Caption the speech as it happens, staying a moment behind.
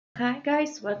Hi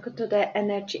guys, welcome to the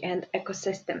energy and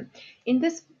ecosystem. In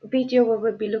this video we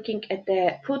will be looking at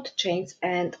the food chains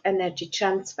and energy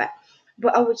transfer,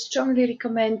 but I would strongly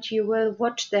recommend you will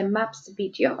watch the maps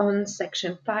video on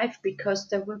section 5 because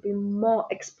there will be more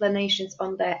explanations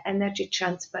on the energy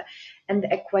transfer and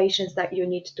the equations that you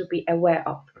need to be aware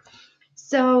of.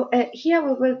 So here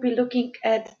we will be looking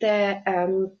at the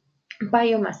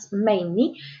biomass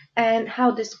mainly and how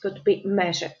this could be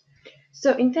measured.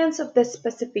 So in terms of the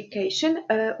specification,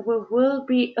 we will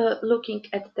be looking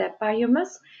at the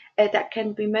biomass that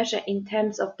can be measured in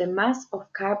terms of the mass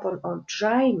of carbon or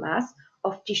dry mass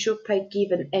of tissue per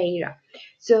given area.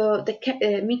 So the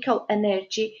chemical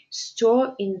energy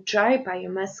stored in dry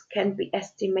biomass can be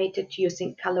estimated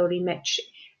using calorimetry.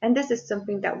 And this is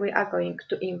something that we are going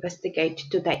to investigate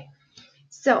today.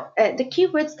 So the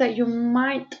keywords that you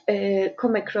might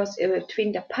come across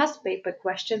between the past paper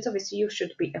questions, obviously you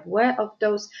should be aware of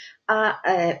those, are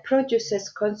producers,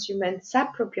 consumers,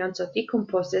 subprobionts or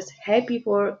decomposers,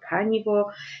 herbivore,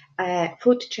 carnivore,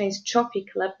 food chains,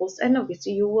 trophic levels, and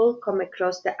obviously you will come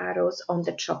across the arrows on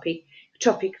the trophic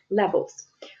levels.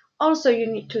 Also, you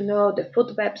need to know the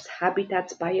food webs,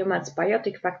 habitats, biomass,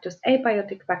 biotic factors,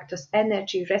 abiotic factors,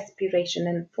 energy, respiration,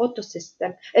 and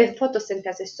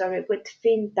photosynthesis,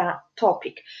 within that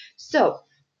topic. So,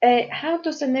 how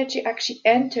does energy actually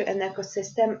enter an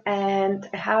ecosystem and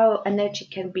how energy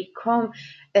can become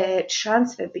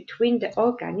transferred between the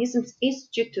organisms is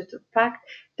due to the fact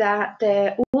that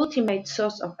the ultimate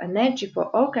source of energy for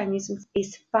organisms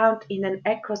is found in an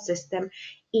ecosystem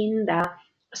in the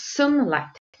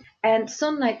sunlight. And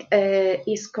sunlight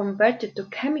is converted to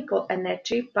chemical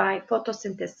energy by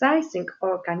photosynthesizing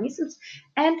organisms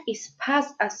and is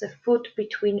passed as a food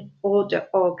between other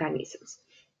organisms.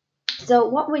 So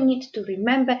what we need to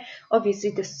remember,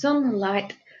 obviously the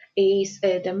sunlight is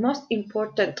the most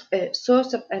important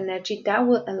source of energy that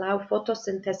will allow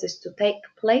photosynthesis to take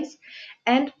place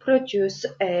and produce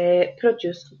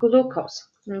glucose.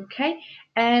 Okay,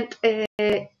 and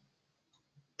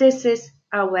this is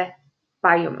our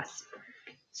biomass.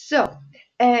 So,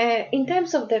 in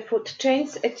terms of the food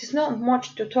chains, it is not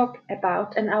much to talk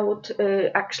about, and I would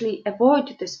actually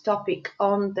avoid this topic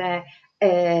on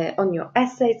your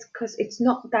essays because it's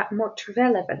not that much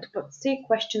relevant, but C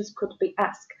questions could be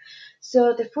asked.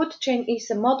 So the food chain is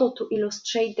a model to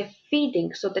illustrate the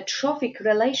feeding, so the trophic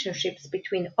relationships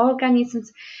between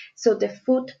organisms. So the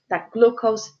food, that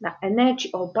glucose, that energy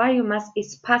or biomass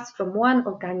is passed from one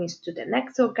organism to the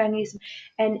next organism,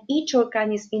 and each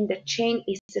organism in the chain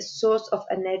is a source of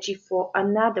energy for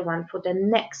another one, for the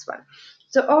next one.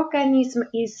 So organism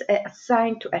is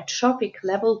assigned to a trophic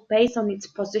level based on its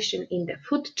position in the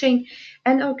food chain,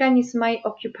 and organisms might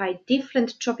occupy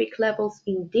different trophic levels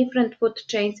in different food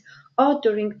chains or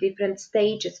during different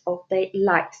stages of their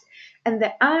lives. And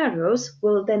the arrows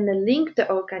will then link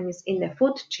the organisms in the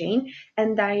food chain,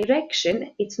 and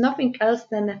direction it's nothing else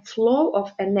than a flow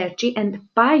of energy and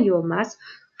biomass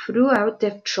throughout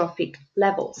the trophic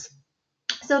levels.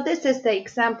 So this is the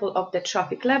example of the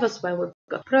trophic levels where we've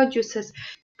got producers,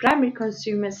 primary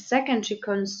consumers, secondary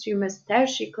consumers,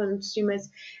 tertiary consumers,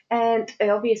 and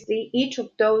obviously each of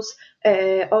those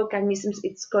organisms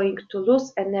is going to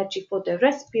lose energy for the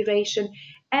respiration,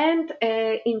 and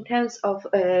in terms of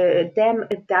them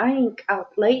dying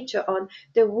out later on,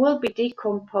 they will be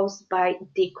decomposed by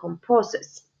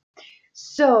decomposers.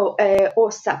 So, or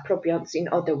subprobionts in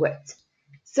other words.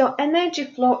 So energy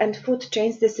flow and food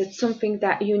chains, this is something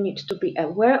that you need to be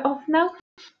aware of now.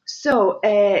 So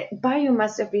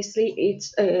biomass, obviously,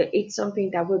 it's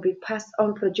something that will be passed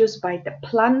on, produced by the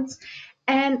plants,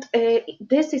 and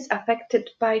this is affected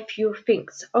by few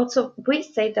things. Also, we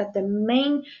say that the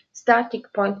main starting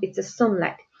point is the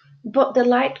sunlight, but the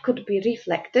light could be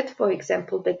reflected, for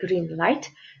example, the green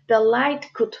light. The light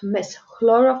could miss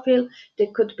chlorophyll.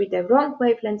 There could be the wrong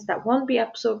wavelengths that won't be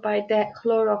absorbed by the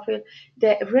chlorophyll.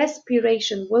 The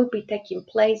respiration will be taking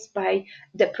place by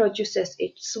the producers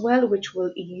as well, which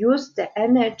will use the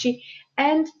energy,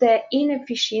 and the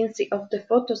inefficiency of the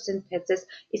photosynthesis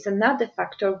is another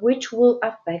factor which will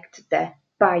affect the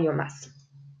biomass.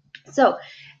 So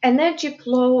energy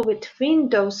flow within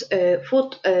those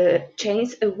food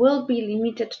chains will be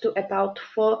limited to about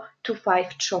 4 to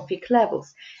 5 trophic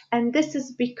levels. And this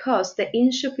is because the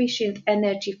insufficient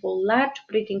energy for large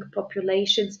breeding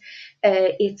populations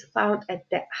is found at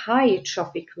the higher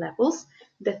trophic levels.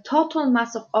 The total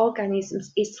mass of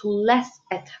organisms is less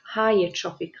at higher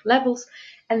trophic levels,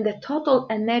 and the total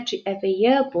energy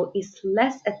available is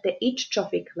less at each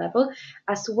trophic level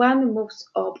as one moves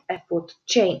up a food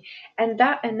chain, and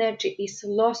that energy is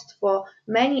lost for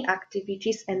many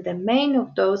activities, and the main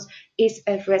of those is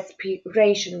a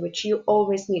respiration, which you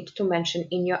always need to mention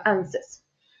in your answers.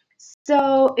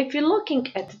 So if you're looking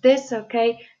at this,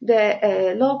 okay,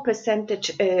 the low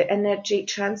percentage energy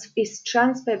is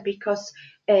transferred because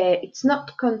it's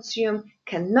not consumed,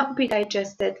 cannot be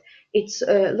digested, it's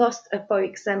lost, for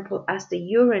example, as the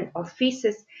urine or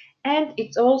feces, and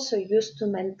it's also used to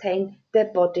maintain the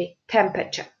body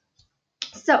temperature.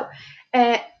 So,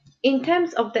 in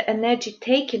terms of the energy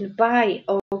taken by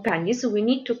organisms, we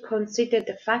need to consider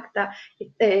the fact that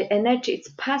energy is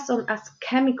passed on as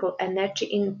chemical energy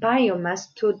in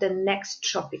biomass to the next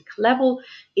trophic level.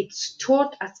 It's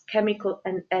stored as chemical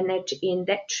energy in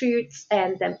detritus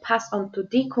and then passed on to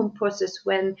decomposers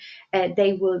when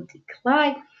they will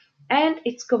decline. And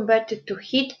it's converted to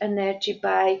heat energy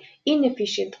by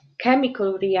inefficient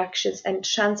chemical reactions and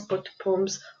transport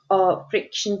pumps or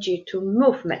friction due to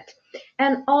movement.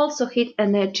 And also heat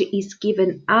energy is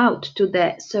given out to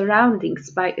the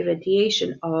surroundings by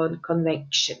radiation or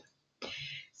convection.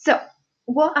 So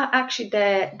what are actually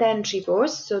the dendrivores?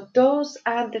 So those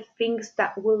are the things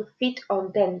that will fit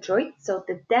on dendroids, so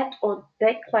the dead or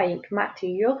declining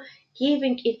material,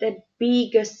 giving it a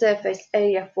bigger surface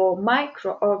area for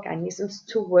microorganisms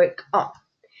to work on.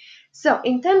 So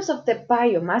in terms of the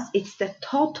biomass, it's the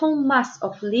total mass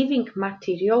of living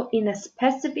material in a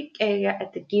specific area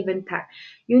at a given time.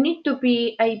 You need to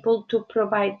be able to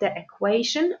provide the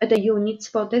equation, the units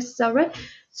for this, sorry.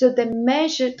 So the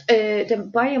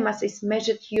biomass is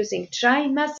measured using dry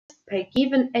mass per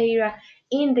given area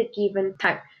in the given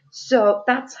time. So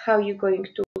that's how you're going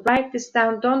to write this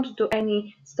down. Don't do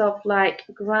any stuff like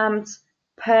grams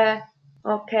per,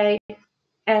 okay,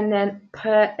 and then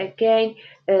per again,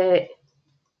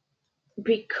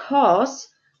 because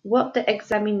what the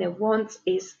examiner wants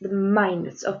is the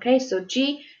minus, okay? So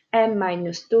G m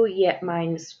minus 2, y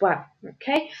minus 1,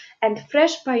 okay? And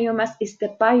fresh biomass is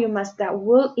the biomass that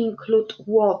will include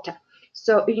water.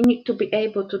 So you need to be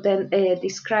able to then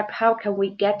describe how can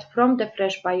we get from the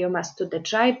fresh biomass to the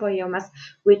dry biomass,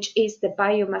 which is the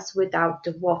biomass without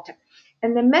the water.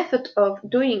 And the method of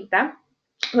doing that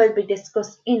will be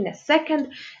discussed in a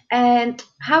second. And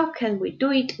how can we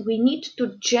do it? We need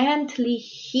to gently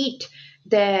heat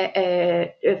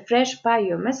the fresh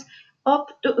biomass up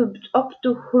to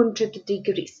 100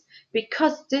 degrees,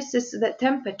 because this is the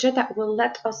temperature that will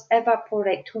let us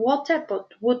evaporate water but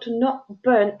would not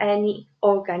burn any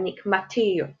organic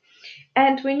material.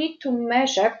 And we need to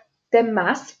measure the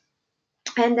mass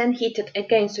and then heat it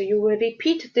again. So you will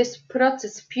repeat this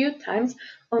process few times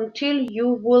until you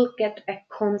will get a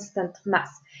constant mass.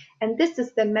 And this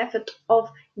is the method of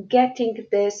getting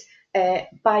this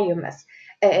biomass,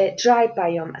 dry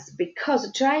biomass,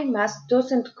 because dry mass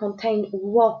doesn't contain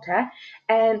water,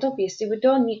 and obviously we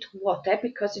don't need water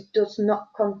because it does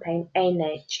not contain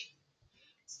energy.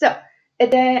 So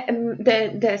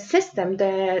the system,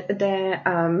 the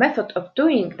method of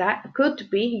doing that could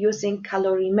be using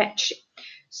calorimetry.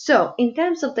 So in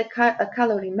terms of the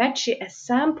calorimetry, a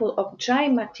sample of dry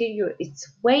material is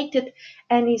weighted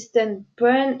and is then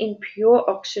burned in pure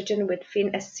oxygen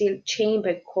within a sealed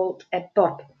chamber called a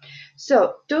bomb.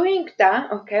 So doing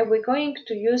that, okay, we're going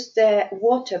to use the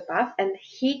water bath and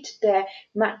heat the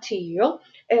material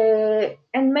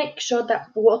and make sure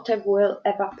that water will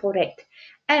evaporate.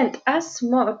 And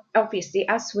obviously,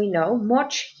 as we know,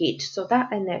 much heat, so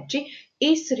that energy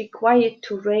is required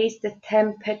to raise the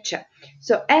temperature.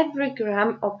 So every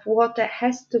gram of water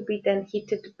has to be then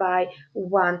heated by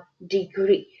 1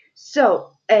 degree.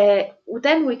 So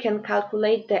then we can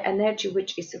calculate the energy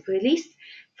which is released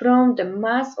from the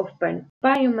mass of burned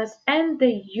biomass and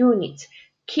the units,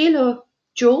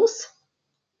 kilojoules,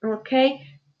 okay,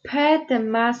 per the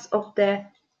mass of the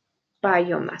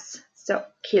biomass, so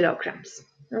kilograms.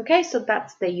 Okay, so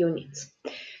that's the units.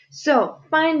 So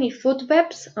finally, food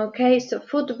webs. Okay, so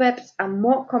food webs are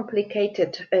more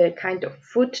complicated kind of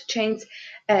food chains.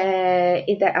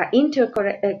 There are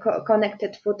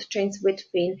interconnected food chains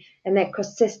within an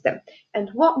ecosystem. And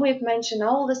what we've mentioned,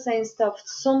 all the same stuff,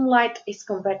 sunlight is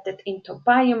converted into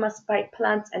biomass by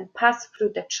plants and pass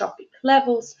through the trophic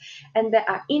levels. And there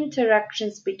are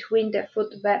interactions between the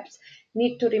food webs.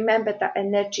 Need to remember that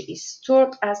energy is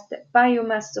stored as the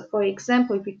biomass. So for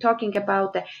example, if we're talking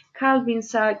about the Calvin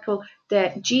cycle,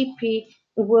 the GP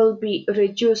will be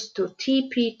reduced to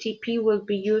TP. TP will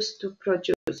be used to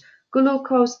produce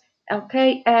glucose,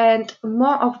 okay, and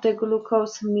more of the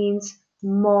glucose means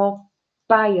more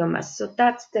biomass. So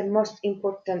that's the most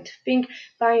important thing.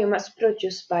 Biomass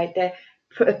produced by the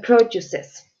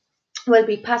producers will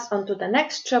be passed on to the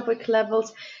next trophic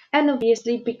levels, and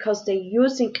obviously because they're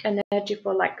using energy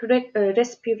for like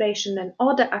respiration and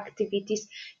other activities,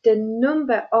 the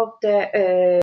number of the